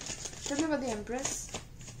 Tell me about the Empress.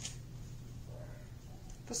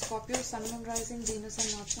 For Scorpio, Sun, Moon, Rising, Venus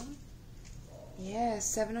and North Node. Yes,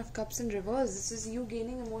 7 of Cups in reverse. This is you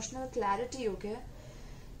gaining emotional clarity, okay?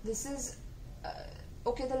 This is...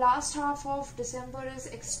 okay, the last half of December is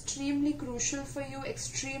extremely crucial for you,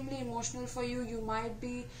 extremely emotional for you. You might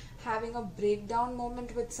be having a breakdown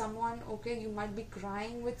moment with someone, okay? You might be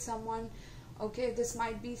crying with someone, okay? This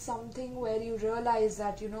might be something where you realize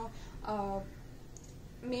that, you know,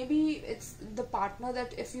 maybe it's the partner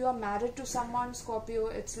that if you are married to someone, Scorpio,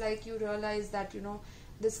 it's like you realize that, you know,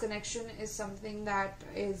 this connection is something that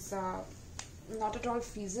is not at all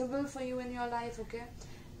feasible for you in your life, okay?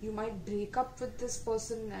 You might break up with this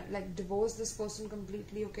person, like divorce this person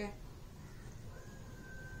completely, okay?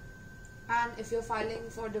 And if you're filing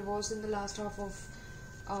for divorce in the last half of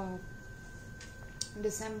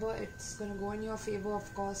December, it's gonna go in your favor,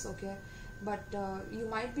 of course, okay? But you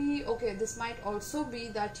might be, okay, this might also be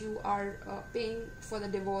that you are paying for the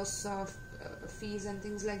divorce fees and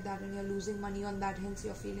things like that, and you're losing money on that, hence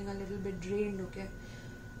you're feeling a little bit drained, okay?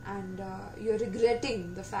 And you're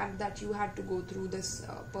regretting the fact that you had to go through this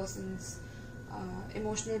person's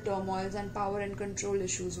emotional turmoils and power and control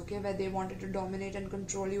issues, okay, where they wanted to dominate and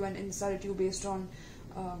control you and insult you based on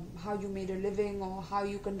how you made a living or how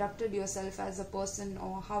you conducted yourself as a person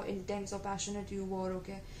or how intense or passionate you were,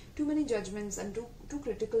 okay? Too many judgments and too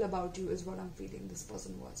critical about you is what I'm feeling this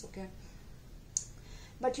person was, okay?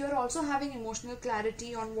 But you're also having emotional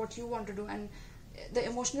clarity on what you want to do, and the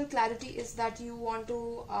emotional clarity is that you want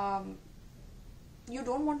to you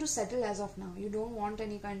don't want to settle as of now. You don't want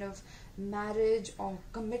any kind of marriage or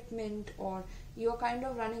commitment, or you're kind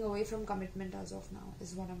of running away from commitment as of now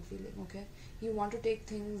is what I'm feeling, okay? You want to take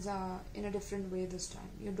things in a different way this time.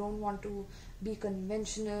 You don't want to be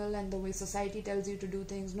conventional and the way society tells you to do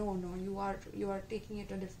things. No, you are taking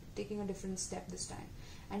a different step this time,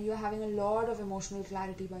 and you're having a lot of emotional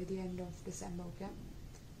clarity by the end of December, okay?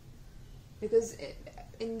 Because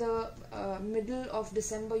in the middle of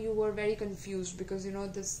December you were very confused because, you know,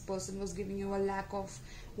 this person was giving you a lack of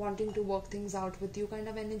wanting to work things out with you kind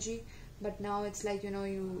of energy. But now it's like, you know,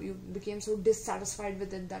 you became so dissatisfied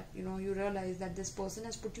with it that, you know, you realize that this person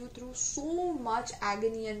has put you through so much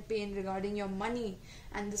agony and pain regarding your money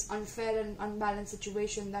and this unfair and unbalanced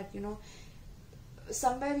situation that, you know,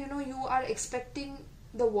 somewhere, you know, you are expecting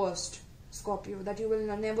the worst. Scorpio, that you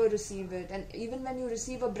will never receive it, and even when you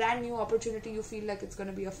receive a brand new opportunity you feel like it's going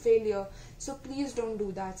to be a failure. So please don't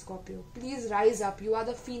do that, Scorpio. Please rise up. You are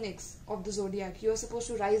the phoenix of the zodiac. You are supposed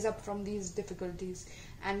to rise up from these difficulties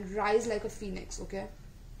and rise like a phoenix. Okay,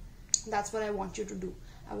 that's what I want you to do.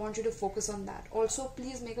 I want you to focus on that. Also,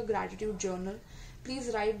 please make a gratitude journal.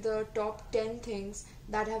 Please write the top 10 things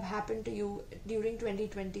that have happened to you during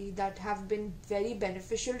 2020 that have been very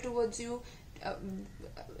beneficial towards you,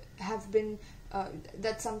 have been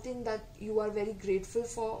that's something that you are very grateful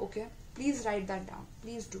for. Okay, please write that down.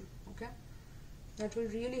 Please do. Okay, that will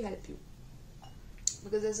really help you,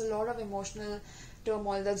 because there's a lot of emotional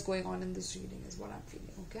turmoil that's going on in this reading is what I'm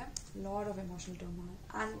feeling. Okay, a lot of emotional turmoil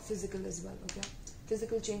and physical as well. Okay,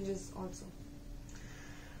 physical changes also.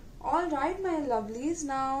 Alright, my lovelies,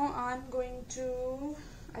 now I'm going to,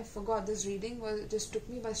 I forgot, this reading just took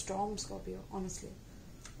me by storm, Scorpio, honestly.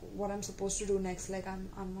 What I'm supposed to do next, like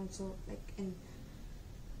I'm also like in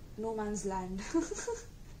no man's land.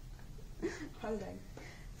 Alright,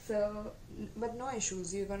 so, but no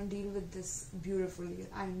issues, you're gonna deal with this beautifully.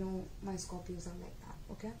 I know my Scorpios are like that.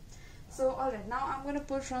 Okay, so alright, now I'm gonna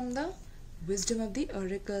pull from the Wisdom of the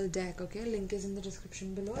Oracle deck. Okay, link is in the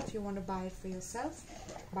description below. If you want to buy it for yourself,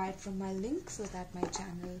 buy it from my link, so that my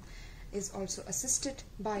channel is also assisted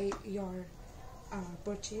by your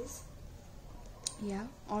purchase. Yeah,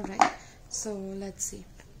 alright, so let's see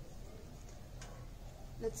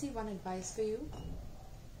one advice for you.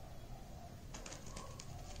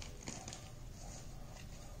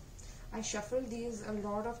 I shuffled these a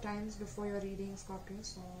lot of times before your reading, Scorpio,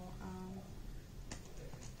 so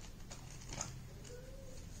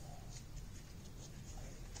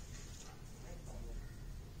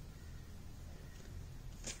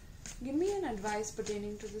give me an advice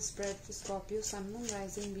pertaining to the spread for Scorpio, Sun, Moon,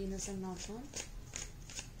 Rising, Venus and North Node.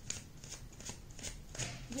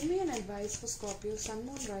 Give me an advice for Scorpio, Sun,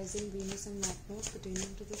 Moon, Rising, Venus and North Node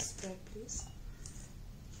pertaining to the spread, please.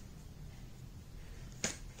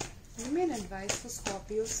 Give me an advice for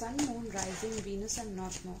Scorpio, Sun, Moon, Rising, Venus and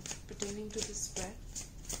North Node pertaining to the spread.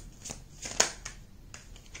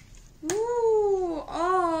 Ooh,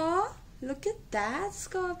 oh, look at that,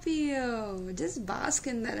 Scorpio. Just bask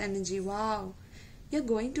in that energy. Wow, you're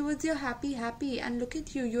going towards your happy, and look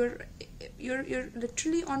at you. You're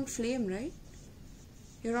literally on flame, right?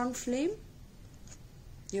 You're on flame.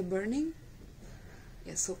 You're burning.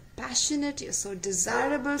 You're so passionate. You're so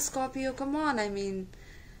desirable, Scorpio. Come on, I mean,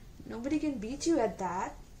 nobody can beat you at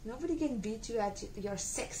that. Nobody can beat you at your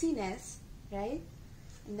sexiness, right?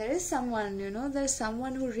 And there is someone, there's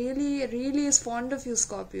someone who really, really is fond of you,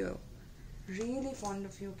 Scorpio. Really fond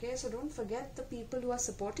of you, okay? So don't forget the people who are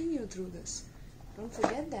supporting you through this. Don't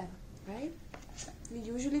forget them, right? We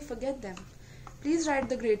usually forget them. Please write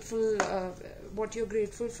the grateful, what you're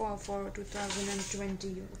grateful for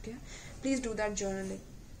 2020, okay? Please do that journaling.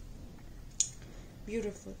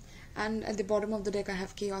 Beautiful. And at the bottom of the deck I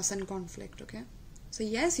have chaos and conflict, okay? So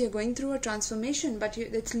yes, you're going through a transformation, but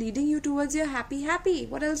it's leading you towards your happy.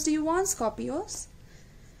 What else do you want, Scorpios?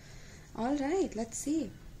 Alright, let's see.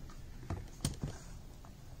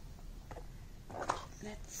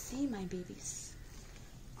 Let's see, my babies.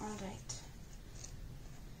 Alright.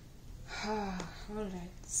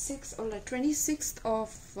 Alright. 26th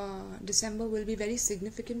of December will be very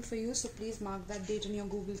significant for you, so please mark that date in your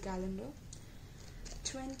Google Calendar.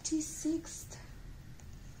 26th.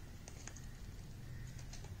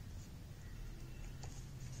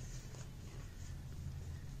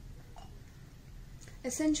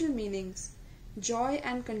 Essential meanings: joy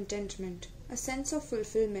and contentment, a sense of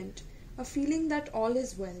fulfillment, a feeling that all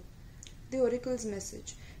is well. The Oracle's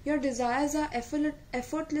message: your desires are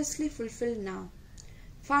effortlessly fulfilled now.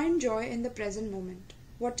 Find joy in the present moment,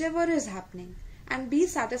 whatever is happening, and be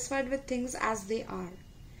satisfied with things as they are.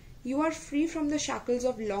 You are free from the shackles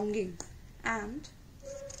of longing and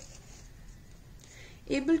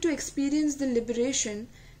able to experience the liberation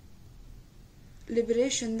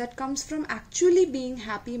that comes from actually being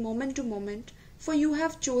happy moment to moment, for you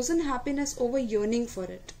have chosen happiness over yearning for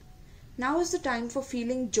it. Now is the time for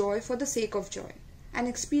feeling joy for the sake of joy and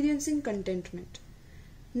experiencing contentment.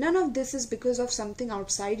 None of this is because of something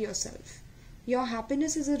outside yourself. Your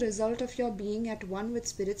happiness is a result of your being at one with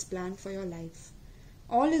Spirit's plan for your life.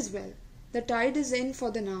 All is well. The tide is in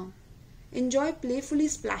for the now. Enjoy playfully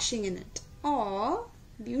splashing in it. Aww,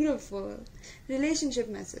 beautiful. Relationship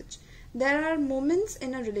message: there are moments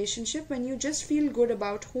in a relationship when you just feel good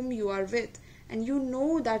about whom you are with, and you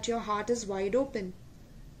know that your heart is wide open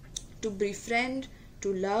to befriend,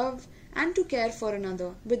 to love, and to care for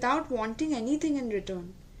another without wanting anything in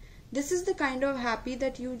return. This is the kind of happy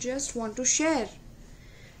that you just want to share.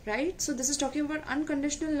 right? So this is talking about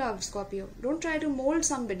unconditional love, Scorpio. Don't try to mold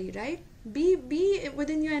somebody, right? Be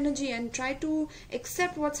within your energy and try to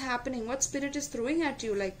accept what's happening, what spirit is throwing at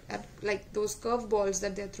you, like those curveballs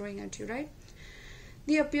that they're throwing at you, right?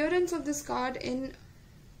 The appearance of this card in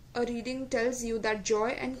a reading tells you that joy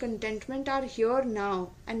and contentment are here now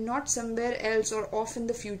and not somewhere else or off in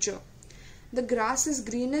the future. The grass is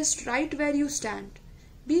greenest right where you stand.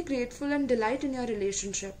 Be grateful and delight in your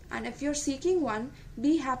relationship. And if you're seeking one,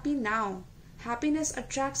 be happy now. Happiness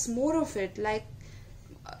attracts more of it,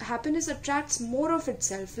 happiness attracts more of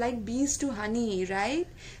itself, like bees to honey, right?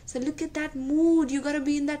 So look at that mood. You gotta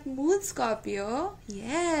be in that mood, Scorpio.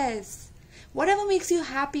 Yes. Whatever makes you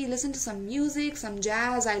happy, listen to some music, some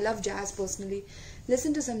jazz. I love jazz personally.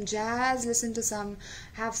 Listen to some jazz,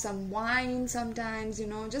 have some wine sometimes,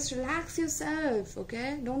 just relax yourself,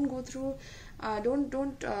 okay? Don't go through,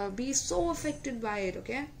 don't be so affected by it,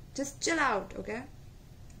 okay? Just chill out, okay?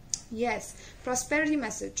 Yes, prosperity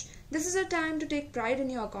message. This is a time to take pride in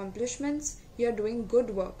your accomplishments. You are doing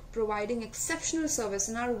good work, providing exceptional service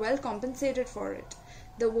and are well compensated for it.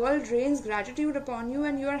 The world rains gratitude upon you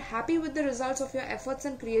and you are happy with the results of your efforts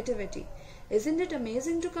and creativity. Isn't it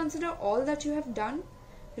amazing to consider all that you have done?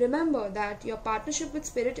 Remember that your partnership with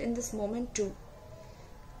Spirit in this moment too.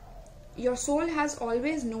 Your soul has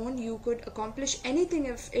always known you could accomplish anything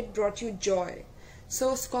if it brought you joy.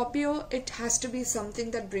 So Scorpio, it has to be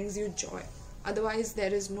something that brings you joy. Otherwise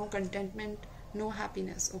there is no contentment, no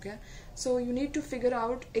happiness, okay? So you need to figure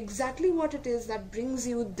out exactly what it is that brings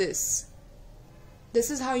you this. This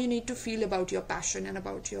is how you need to feel about your passion and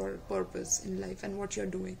about your purpose in life and what you're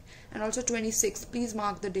doing. And also 26th, please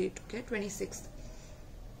mark the date, okay? 26th.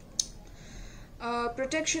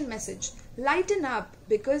 Protection message. Lighten up,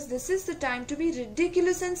 because this is the time to be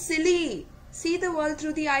ridiculous and silly. See the world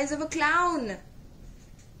through the eyes of a clown.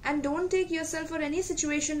 And don't take yourself or any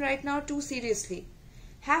situation right now too seriously.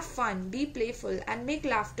 Have fun, be playful, and make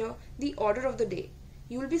laughter the order of the day.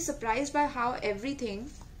 You will be surprised by how everything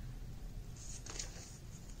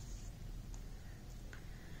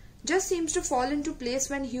just seems to fall into place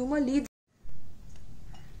when humor leads.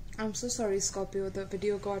 I'm so sorry, Scorpio, the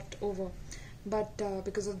video got over, but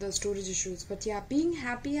because of the storage issues. But yeah, being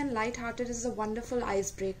happy and light-hearted is a wonderful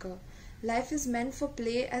icebreaker. Life is meant for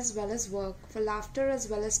play as well as work, for laughter as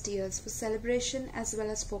well as tears, for celebration as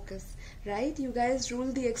well as focus, right? You guys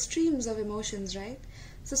rule the extremes of emotions, right?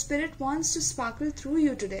 So Spirit wants to sparkle through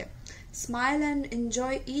you today. Smile and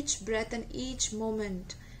enjoy each breath and each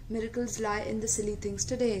moment. Miracles lie in the silly things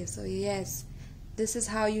today. So yes, this is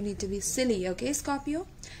how you need to be silly, okay, Scorpio?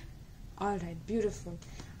 Alright, beautiful.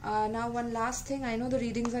 Now one last thing. I know the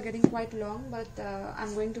readings are getting quite long, but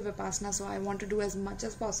I'm going to Vipassana, so I want to do as much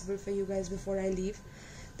as possible for you guys before I leave.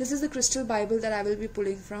 This is the crystal Bible that I will be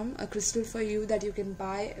pulling from. A crystal for you that you can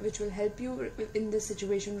buy, which will help you in this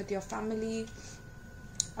situation with your family,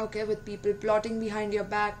 okay, with people plotting behind your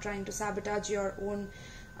back, trying to sabotage your own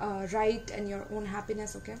right and your own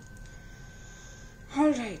happiness, okay?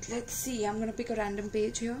 Alright, let's see. I'm gonna pick a random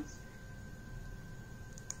page here.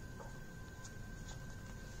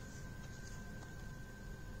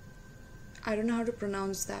 I don't know how to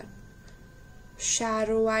pronounce that.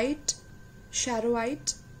 Sharowite.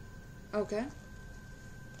 Okay.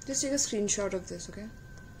 Just take a screenshot of this, okay?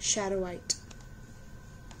 Sharowite.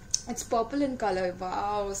 It's purple in color.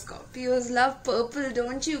 Wow, Scorpios love purple,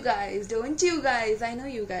 don't you guys? Don't you guys? I know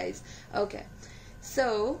you guys. Okay.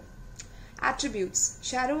 So, attributes.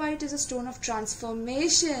 Sharowite is a stone of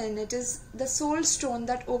transformation. It is the soul stone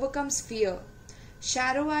that overcomes fear.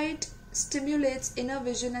 Sharowite stimulates inner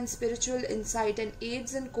vision and spiritual insight and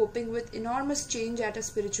aids in coping with enormous change at a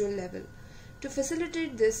spiritual level. To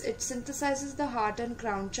facilitate this, it synthesizes the heart and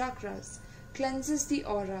crown chakras, cleanses the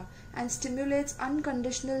aura, and stimulates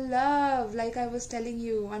unconditional love, like I was telling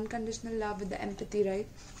you, unconditional love with the empathy, right?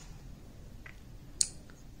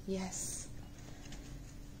 Yes.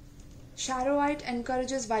 Sharowite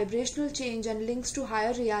encourages vibrational change and links to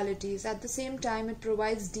higher realities. At the same time, it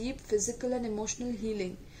provides deep physical and emotional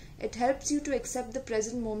healing. It helps you to accept the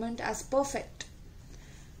present moment as perfect,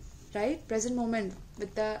 right? Present moment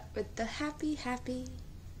with the happy.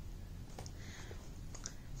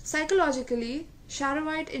 Psychologically,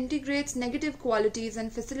 Sharowite integrates negative qualities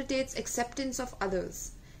and facilitates acceptance of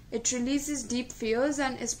others. It releases deep fears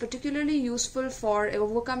and is particularly useful for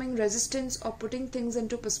overcoming resistance or putting things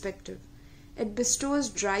into perspective. It bestows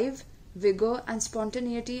drive, vigor, and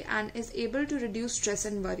spontaneity and is able to reduce stress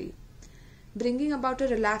and worry, bringing about a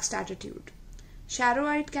relaxed attitude.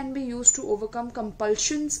 Sharowite can be used to overcome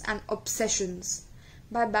compulsions and obsessions.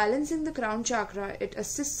 By balancing the crown chakra, it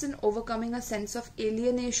assists in overcoming a sense of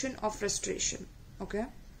alienation or frustration. Okay?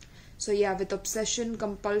 So yeah, with obsession,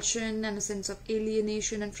 compulsion, and a sense of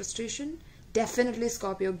alienation and frustration, definitely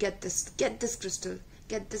Scorpio, get this crystal,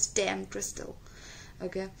 get this damn crystal.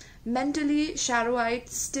 Okay. Mentally, Charoite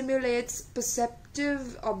stimulates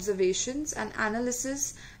perceptive observations and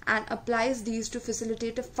analysis and applies these to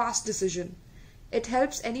facilitate a fast decision. It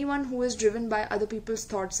helps anyone who is driven by other people's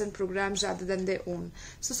thoughts and programs rather than their own.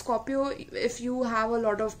 So Scorpio, if you have a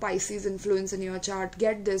lot of Pisces influence in your chart,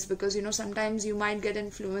 get this, because sometimes you might get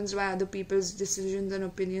influenced by other people's decisions and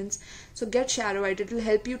opinions. So get Charoite. It will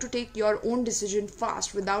help you to take your own decision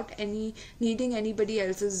fast without needing anybody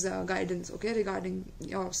else's guidance, okay, regarding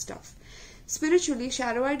your stuff. Spiritually,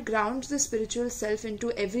 Charoite grounds the spiritual self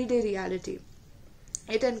into everyday reality.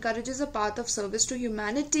 It encourages a path of service to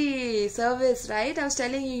humanity. Service, right? I was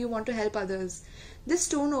telling you, you want to help others. This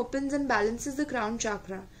stone opens and balances the crown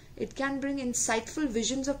chakra. It can bring insightful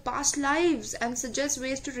visions of past lives and suggest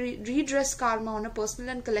ways to redress karma on a personal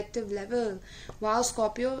and collective level. Wow,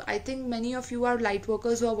 Scorpio, I think many of you are light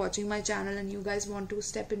workers who are watching my channel and you guys want to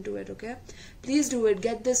step into it, okay? Please do it.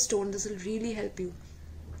 Get this stone. This will really help you.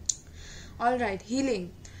 Alright,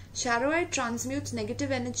 healing. Charoite transmutes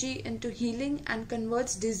negative energy into healing and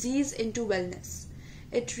converts disease into wellness.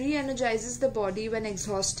 It re-energizes the body when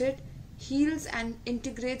exhausted, heals and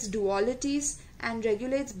integrates dualities, and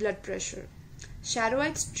regulates blood pressure.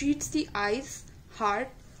 Charoite treats the eyes, heart,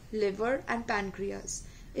 liver, and pancreas.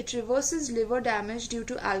 It reverses liver damage due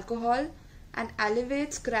to alcohol and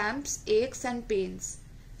alleviates cramps, aches, and pains.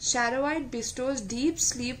 Charoite bestows deep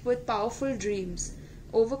sleep with powerful dreams,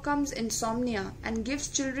 overcomes insomnia, and gives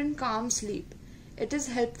children calm sleep. It is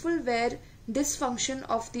helpful where dysfunction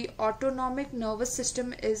of the autonomic nervous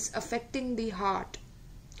system is affecting the heart.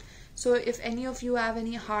 So if any of you have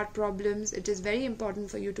any heart problems, it is very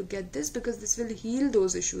important for you to get this, because this will heal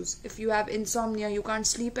those issues. If you have insomnia, you can't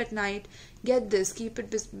sleep at night, get this.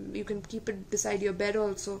 You can keep it beside your bed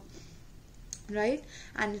also, right?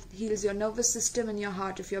 And it heals your nervous system and your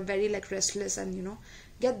heart. If you're very restless and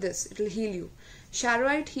get this, it will heal you.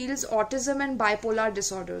 Charoite heals autism and bipolar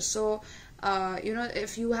disorders. So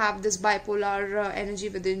if you have this bipolar energy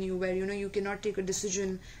within you, where you cannot take a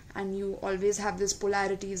decision and you always have this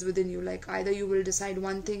polarities within you, like either you will decide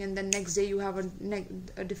one thing and then next day you have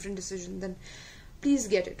a different decision, then please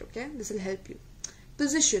get it, okay? This will help you.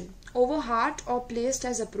 Position: over heart or placed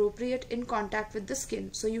as appropriate in contact with the skin.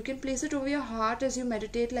 So you can place it over your heart as you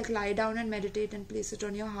meditate, like lie down and meditate and place it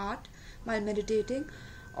on your heart while meditating.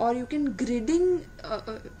 Or you can gridding,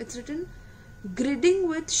 it's written, gridding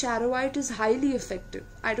with Charoite is highly effective.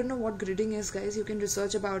 I don't know what gridding is, guys. You can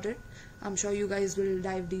research about it. I'm sure you guys will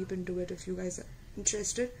dive deep into it if you guys are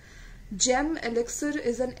interested. Gem elixir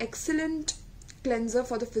is an excellent cleanser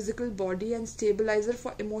for the physical body and stabilizer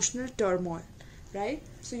for emotional turmoil, right?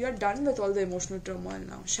 So you're done with all the emotional turmoil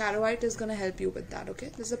now. Charoite is going to help you with that,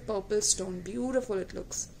 okay? This is a purple stone. Beautiful it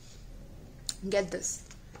looks. Get this.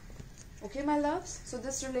 Okay, my loves, so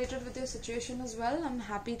this related with your situation as well. I'm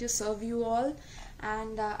happy to serve you all,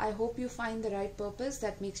 and I hope you find the right purpose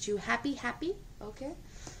that makes you happy, okay?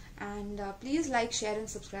 And please like, share and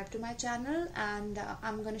subscribe to my channel, and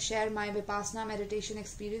I'm going to share my Vipassana meditation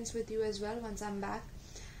experience with you as well once I'm back.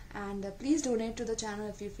 And please donate to the channel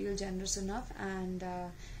if you feel generous enough, and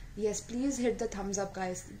yes, please hit the thumbs up,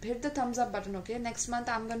 guys. Hit the thumbs up button, okay? Next month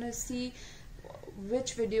I'm going to see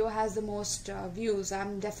which video has the most views.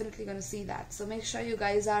 I'm definitely going to see that. So make sure you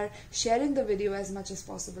guys are sharing the video as much as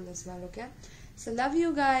possible as well, okay? So love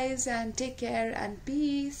you guys and take care and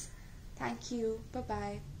peace. Thank you.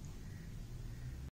 Bye-bye.